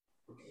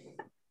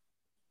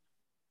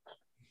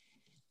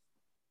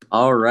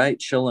All right,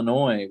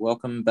 Chillinois,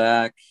 welcome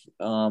back.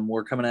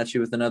 We're coming at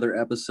you with another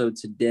episode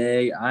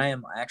today. I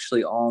am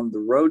actually on the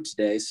road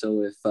today,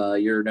 so if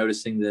you're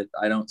noticing that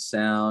I don't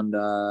sound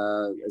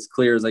as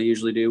clear as I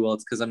usually do, well,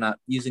 it's because I'm not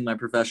using my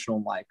professional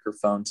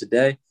microphone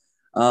today.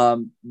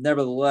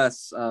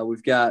 Nevertheless,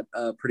 we've got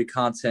a pretty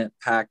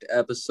content-packed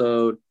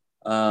episode.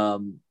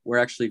 We're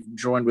actually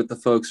joined with the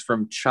folks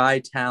from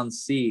Chi-Town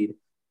Seed,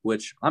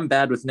 which I'm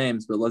bad with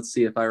names, but let's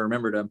see if I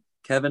remembered them.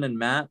 Kevin and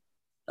Matt.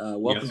 Yes,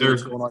 Welcome to the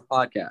sir. Chillinois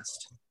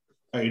podcast.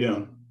 How you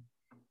doing?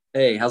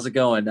 Hey, how's it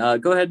going?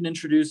 Go ahead and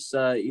introduce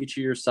each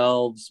of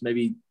yourselves.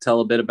 Maybe tell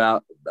a bit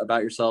about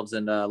yourselves,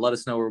 and let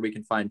us know where we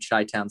can find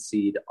Chi-Town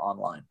Seed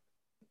online.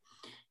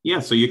 Yeah,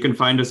 so you can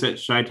find us at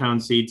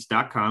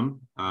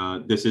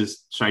shytownseeds.com. This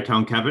is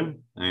Shytown Kevin,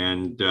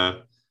 and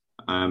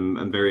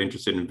I'm very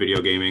interested in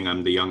video gaming.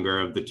 I'm the younger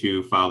of the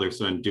two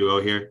father-son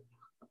duo here,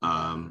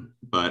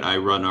 but I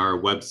run our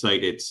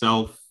website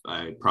itself.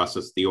 I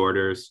process the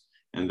orders,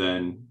 and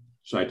then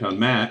Shytown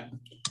Matt.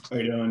 How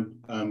you doing?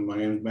 My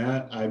name is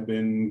Matt. I've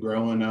been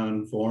growing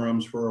on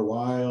forums for a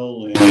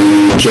while, and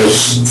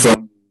just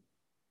from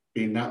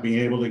not being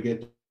able to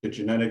get the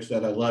genetics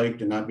that I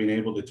liked and not being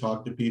able to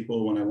talk to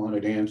people when I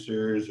wanted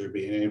answers or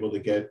being able to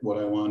get what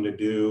I wanted to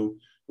do,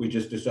 we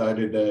just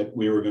decided that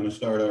we were going to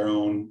start our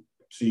own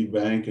seed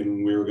bank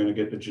and we were going to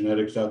get the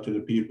genetics out to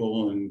the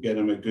people and get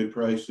them at good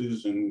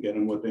prices and get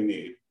them what they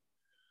need.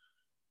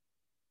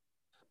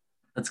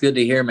 That's good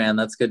to hear, man.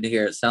 That's good to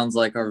hear. It sounds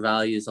like our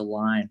values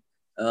align.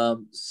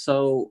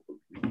 So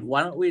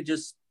why don't we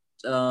just,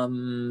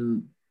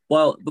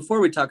 well, before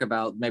we talk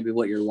about maybe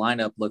what your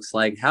lineup looks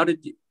like, how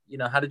did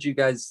you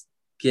guys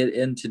get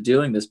into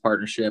doing this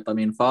partnership? I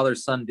mean,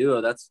 father-son duo,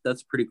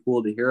 that's pretty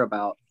cool to hear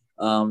about.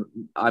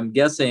 I'm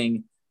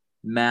guessing,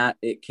 Matt,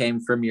 it came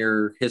from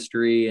your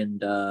history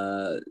and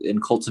in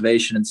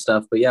cultivation and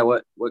stuff, but yeah,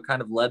 what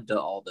kind of led to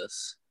all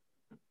this?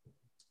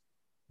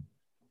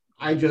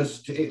 I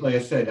just, like I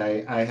said,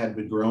 I had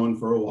been growing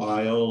for a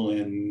while,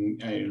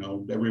 and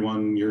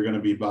everyone, you're going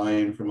to be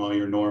buying from all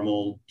your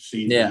normal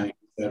seed Yeah. banks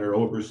that are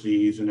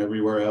overseas and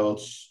everywhere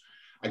else.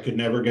 I could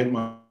never get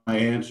my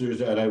answers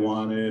that I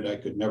wanted. I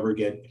could never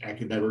get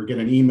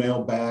an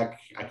email back.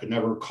 I could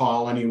never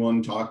call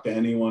anyone, talk to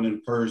anyone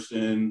in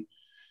person.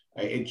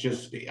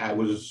 I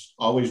was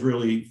always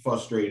really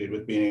frustrated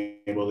with being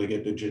able to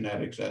get the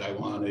genetics that I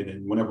wanted.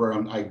 And whenever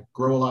I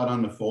grow a lot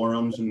on the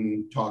forums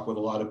and talk with a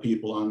lot of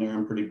people on there,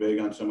 I'm pretty big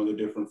on some of the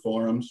different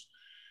forums.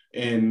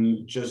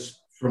 And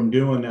just from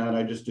doing that,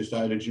 I just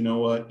decided, you know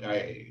what,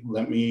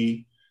 let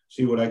me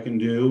see what I can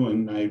do.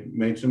 And I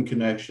made some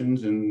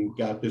connections and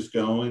got this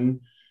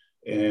going.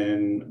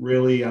 And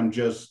really,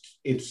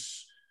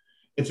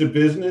 it's a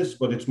business,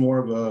 but it's more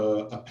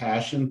of a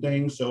passion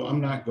thing. So I'm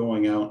not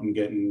going out and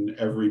getting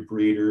every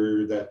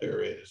breeder that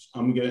there is.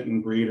 I'm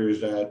getting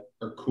breeders that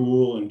are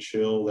cool and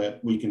chill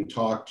that we can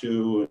talk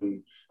to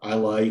and I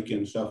like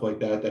and stuff like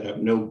that, that have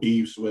no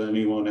beefs with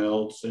anyone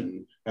else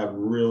and have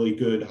really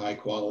good high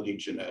quality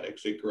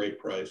genetics at great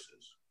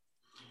prices.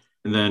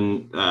 And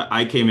then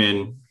I came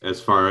in as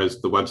far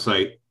as the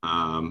website,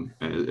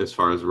 as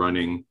far as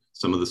running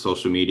some of the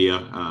social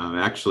media.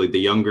 Actually,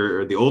 the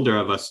older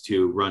of us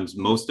two runs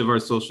most of our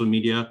social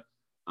media,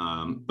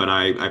 but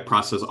I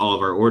process all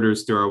of our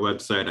orders through our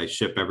website. I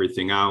ship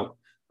everything out,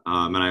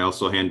 and I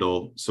also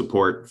handle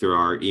support through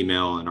our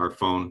email and our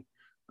phone.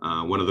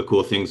 One of the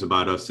cool things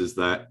about us is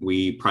that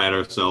we pride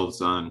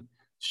ourselves on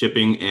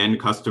shipping and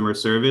customer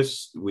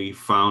service. We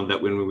found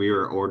that when we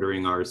were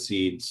ordering our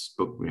seeds,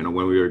 but when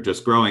we were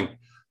just growing,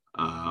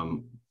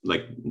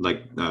 like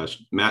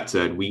Matt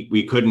said,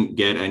 we couldn't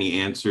get any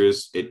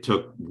answers. It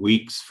took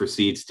weeks for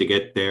seeds to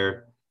get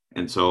there.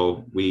 And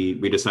so we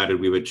decided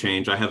we would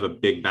change. I have a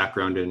big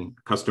background in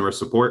customer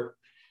support.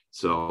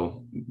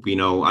 So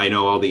I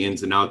know all the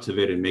ins and outs of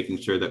it and making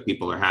sure that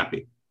people are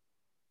happy.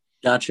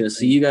 Gotcha.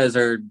 So you guys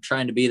are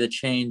trying to be the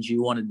change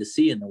you wanted to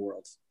see in the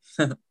world.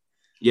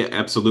 Yeah,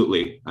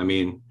 absolutely. I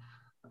mean,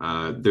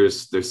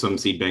 there's some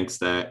seed banks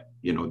that,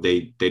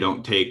 they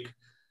don't take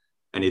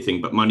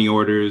anything but money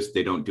orders.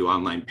 They don't do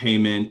online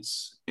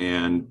payments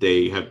and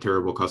they have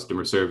terrible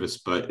customer service.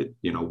 But,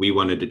 we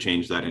wanted to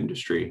change that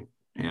industry.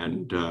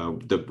 And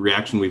the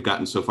reaction we've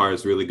gotten so far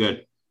is really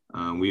good.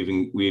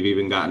 We've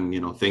even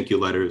gotten, thank you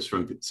letters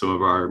from some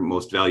of our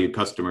most valued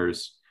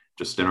customers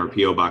just in our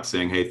PO box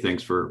saying, hey,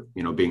 thanks for,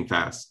 being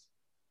fast.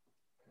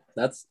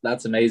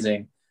 That's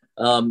amazing.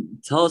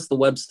 Tell us the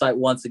website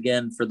once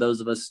again for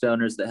those of us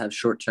stoners that have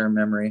short-term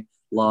memory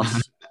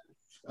loss.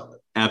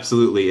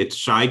 Absolutely. It's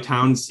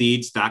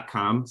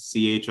shytownseeds.com,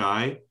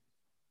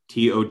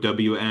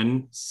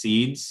 CHITOWN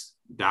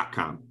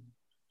seeds.com.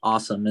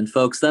 Awesome. And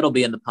folks, that'll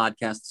be in the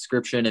podcast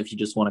description if you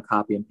just want to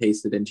copy and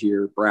paste it into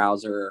your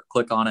browser or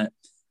click on it.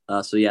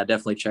 So yeah,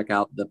 definitely check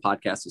out the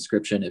podcast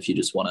description if you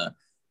just want to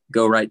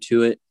go right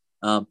to it.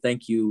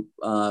 Thank you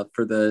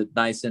for the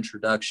nice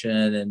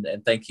introduction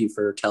and thank you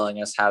for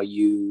telling us how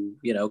you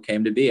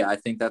came to be. I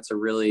think that's a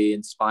really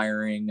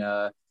inspiring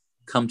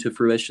come to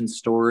fruition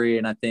story.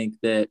 And I think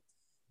that,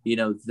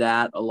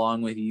 that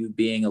along with you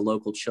being a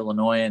local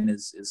Chillinoisan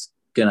is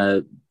going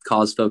to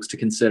cause folks to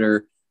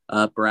consider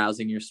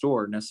browsing your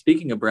store. Now,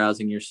 speaking of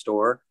browsing your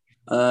store,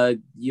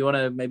 you want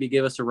to maybe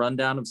give us a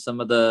rundown of some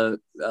of the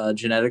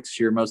genetics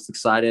you're most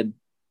excited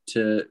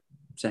to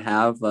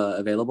have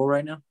available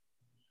right now?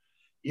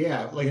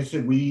 Yeah, like I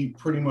said, we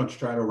pretty much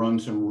try to run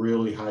some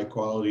really high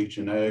quality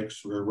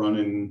genetics. We're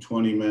running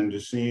 20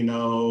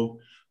 Mendocino.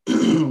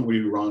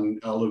 We run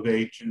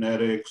Elevate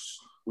genetics.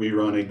 We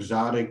run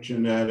exotic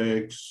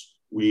genetics.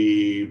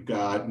 We've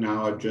got,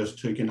 now I've just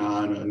taken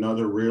on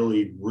another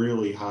really,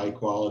 really high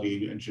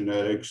quality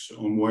genetics,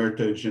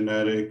 Omerta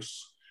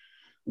genetics.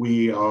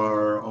 We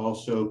are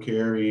also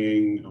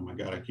carrying, oh my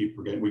God, I keep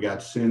forgetting. We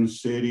got Sin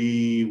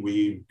City.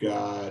 We've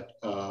got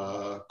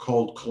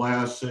Cult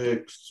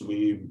Classics.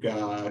 We've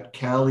got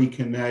Cali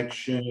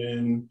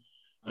Connection.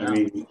 I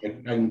mean,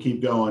 I can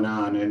keep going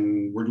on,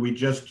 and we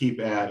just keep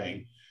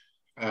adding.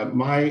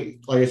 Like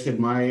I said,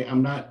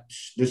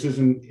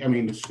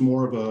 it's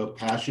more of a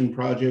passion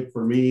project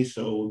for me.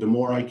 So the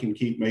more I can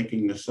keep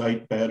making the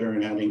site better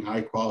and having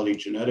high quality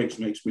genetics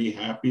makes me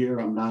happier.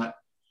 I'm not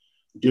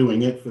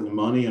doing it for the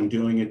money. I'm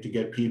doing it to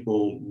get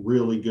people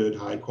really good,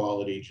 high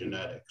quality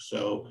genetics.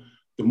 So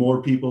the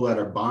more people that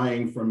are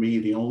buying from me,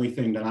 the only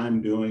thing that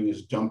I'm doing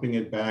is dumping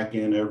it back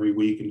in every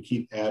week and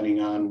keep adding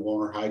on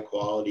more high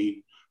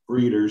quality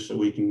breeders so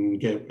we can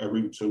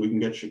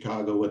get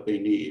Chicago what they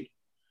need.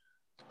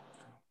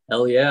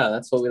 Hell yeah,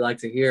 that's what we like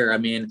to hear. I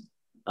mean,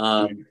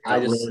 Rare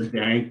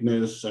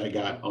Dankness, I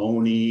got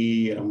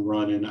Oni, I'm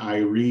running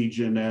Irie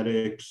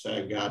genetics,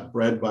 I got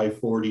Bred by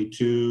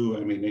 42.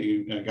 I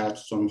mean, I got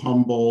some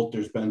Humboldt.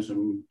 There's been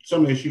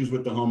some issues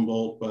with the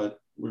Humboldt, but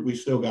we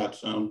still got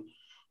some.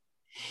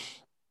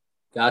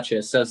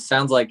 Gotcha. So it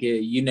sounds like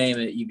you name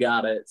it, you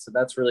got it. So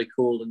that's really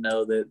cool to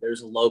know that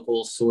there's a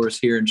local source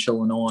here in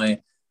Chillinois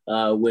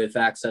with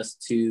access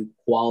to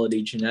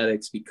quality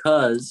genetics,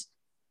 because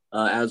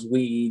as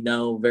we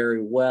know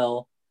very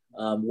well,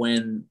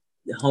 when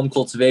home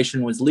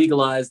cultivation was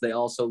legalized, they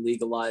also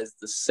legalized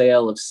the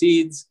sale of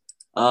seeds.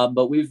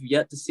 But we've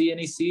yet to see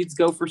any seeds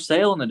go for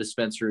sale in the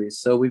dispensaries.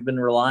 So we've been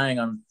relying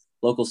on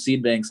local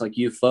seed banks like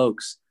you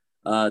folks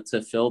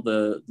to fill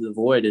the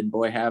void, and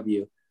boy, have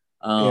you.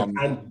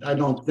 I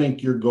don't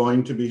think you're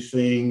going to be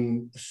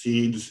seeing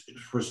seeds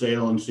for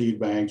sale in seed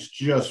banks,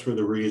 just for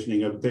the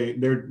reasoning of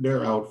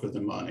they're out for the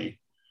money.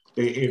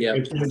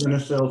 If they're going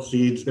to sell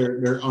seeds,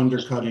 they're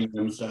undercutting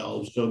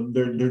themselves, so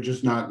they're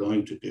just not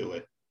going to do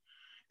it.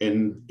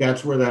 And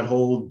that's where that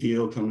whole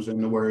deal comes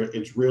in, where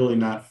it's really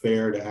not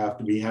fair to have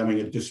to be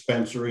having a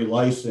dispensary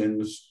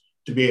license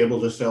to be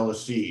able to sell a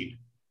seed.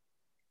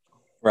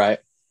 Right.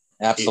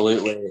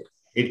 Absolutely.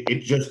 It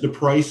just the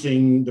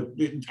pricing.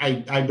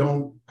 I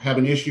don't have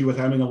an issue with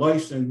having a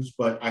license,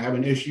 but I have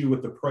an issue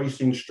with the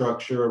pricing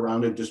structure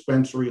around a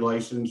dispensary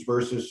license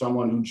versus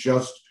someone who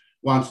just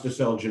wants to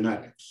sell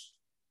genetics.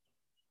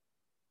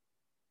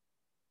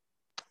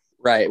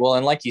 Right. Well,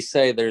 and like you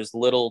say, there's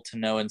little to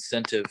no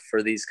incentive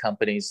for these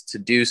companies to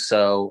do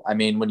so. I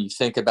mean, when you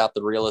think about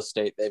the real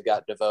estate they've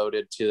got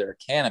devoted to their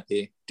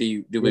canopy,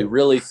 do we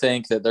really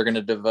think that they're going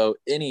to devote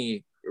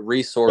any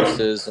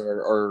resources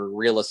or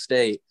real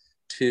estate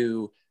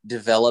to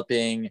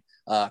developing,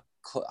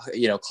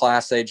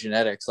 Class A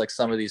genetics like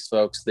some of these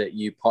folks that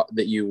you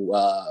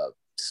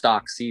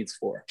stock seeds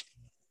for?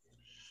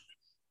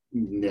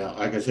 Yeah,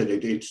 like I said,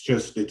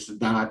 it's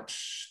not.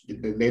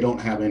 They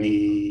don't have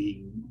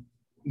any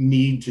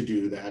need to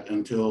do that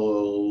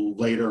until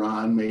later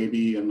on,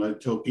 maybe, and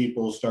until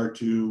people start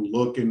to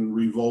look and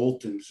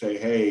revolt and say,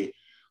 hey,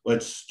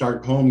 let's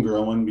start home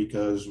growing,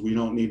 because we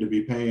don't need to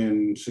be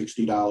paying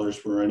 $60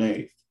 for an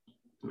eighth.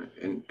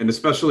 And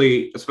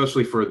especially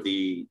for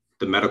the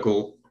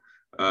medical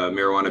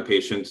marijuana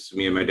patients.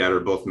 Me and my dad are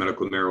both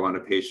medical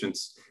marijuana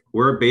patients.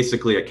 We're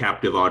basically a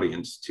captive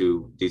audience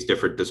to these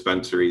different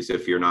dispensaries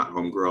if you're not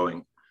home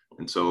growing.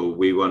 And so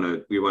we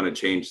want to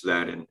change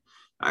that. And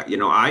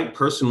I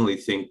personally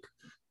think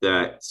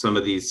that some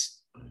of these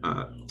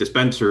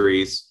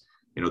dispensaries,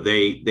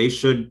 they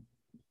should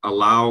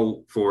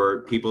allow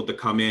for people to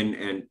come in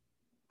and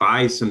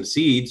buy some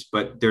seeds,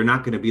 but they're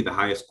not going to be the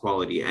highest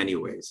quality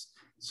anyways.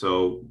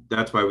 So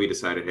that's why we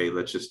decided, hey,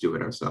 let's just do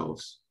it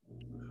ourselves.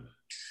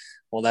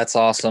 Well, that's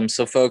awesome.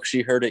 So folks,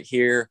 you heard it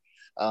here.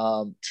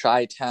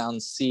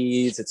 Chi-Town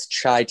Seeds, it's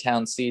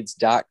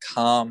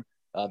chitownseeds.com.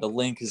 The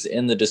link is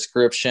in the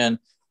description.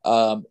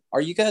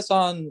 Are you guys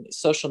on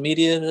social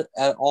media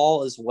at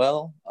all as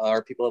well?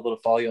 Are people able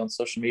to follow you on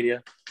social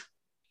media?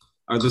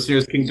 Our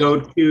listeners can go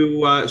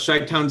to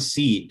Chi-Town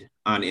Seed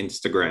on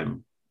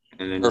Instagram.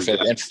 And then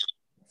perfect. And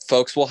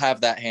folks, we'll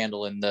have that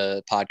handle in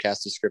the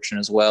podcast description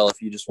as well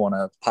if you just want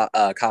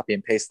to copy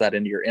and paste that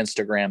into your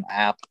Instagram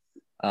app.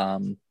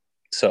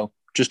 So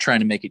just trying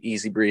to make it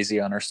easy breezy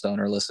on our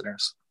stoner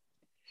listeners.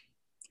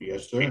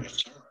 Yes, sir.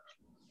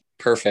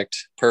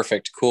 Perfect.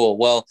 Cool.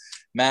 Well,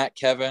 Matt,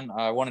 Kevin,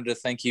 I wanted to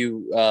thank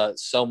you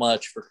so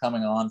much for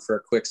coming on for a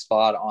quick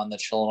spot on the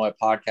Chillinois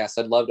podcast.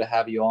 I'd love to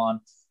have you on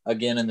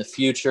again in the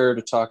future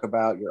to talk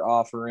about your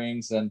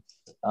offerings and,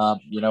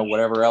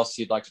 whatever else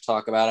you'd like to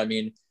talk about. I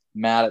mean,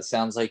 Matt, it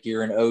sounds like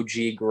you're an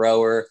OG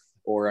grower.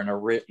 or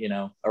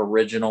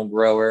original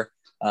grower.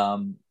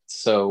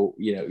 So,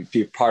 if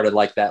you're part of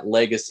like that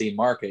legacy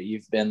market,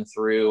 you've been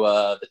through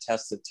the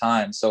test of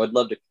time. So I'd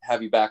love to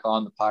have you back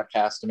on the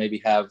podcast to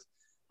maybe have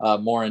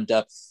more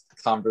in-depth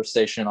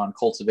conversation on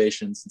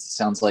cultivation, since it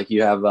sounds like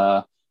you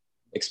have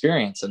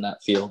experience in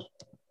that field,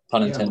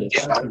 pun intended.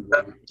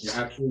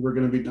 Actually, I'm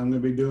going to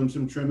be doing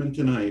some trimming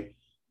tonight.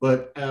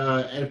 But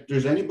if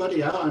there's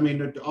anybody out, I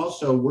mean,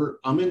 also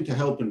I'm into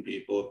helping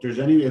people. If there's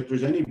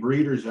any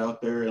breeders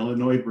out there,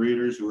 Illinois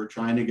breeders who are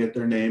trying to get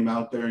their name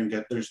out there and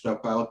get their stuff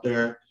out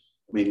there,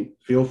 I mean,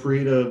 feel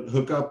free to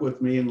hook up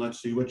with me and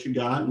let's see what you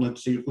got and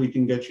let's see if we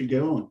can get you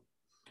going.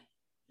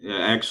 Yeah,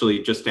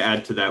 actually, just to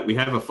add to that, we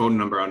have a phone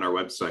number on our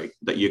website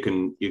that you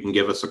can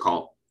give us a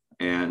call,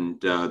 and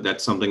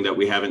that's something that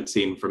we haven't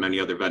seen from any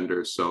other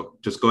vendors. So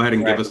just go ahead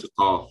and give us a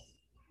call.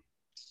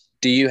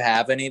 Do you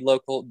have any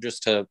local?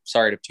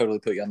 Sorry to totally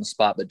put you on the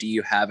spot, but do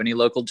you have any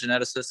local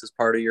geneticists as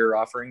part of your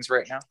offerings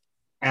right now?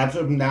 As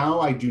of now,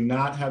 I do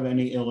not have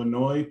any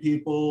Illinois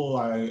people.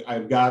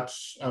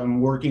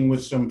 I'm working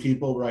with some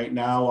people right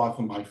now off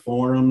of my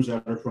forums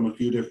that are from a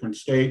few different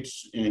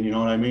states, and you know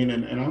what I mean?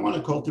 And I want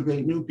to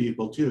cultivate new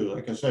people too.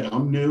 Like I said,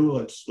 I'm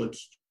new.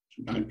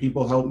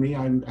 People help me.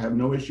 I have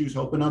no issues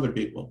helping other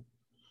people.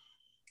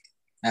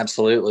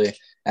 Absolutely.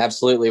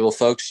 Well,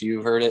 folks,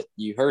 you heard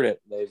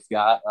it. They've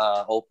got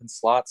open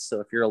slots.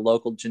 So if you're a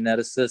local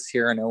geneticist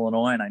here in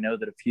Illinois, and I know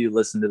that if you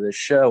listen to this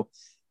show,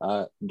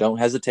 don't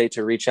hesitate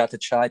to reach out to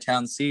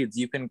Chi-Town Seeds.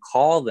 You can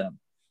call them.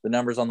 The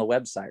number's on the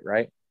website,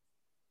 right?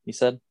 You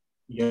said?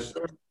 Yes,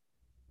 sir.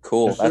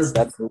 Cool. Yes,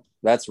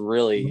 That's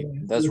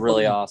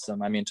really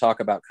awesome. I mean, talk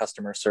about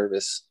customer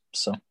service.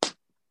 So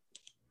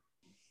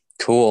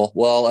cool.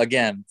 Well,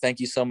 again,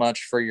 thank you so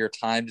much for your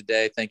time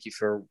today. Thank you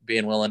for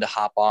being willing to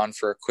hop on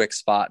for a quick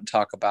spot and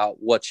talk about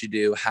what you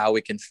do, how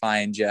we can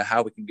find you,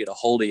 how we can get a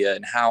hold of you,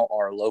 and how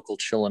our local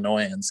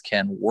Chillinoisans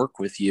can work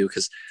with you.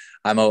 Because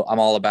I'm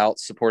all about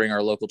supporting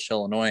our local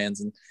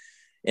Chillinoisans.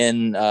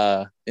 And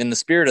in the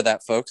spirit of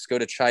that, folks, go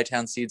to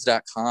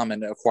chitownseeds.com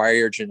and acquire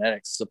your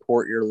genetics.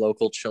 Support your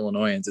local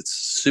Chillinoisans. It's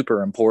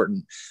super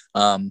important.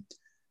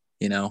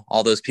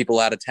 All those people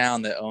out of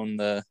town that own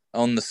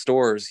the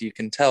stores, you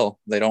can tell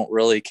they don't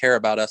really care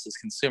about us as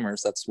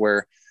consumers. That's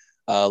where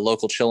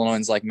local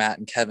Chillinoisans like Matt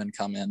and Kevin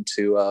come in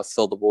to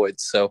fill the void.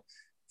 So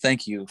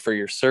thank you for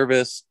your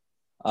service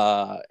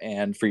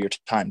and for your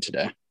time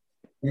today.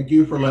 Thank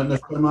you for letting us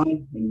come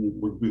on, and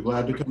we'll be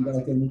glad to come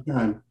back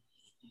anytime.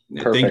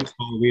 Thank you,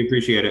 Paul. We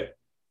appreciate it.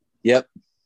 Yep.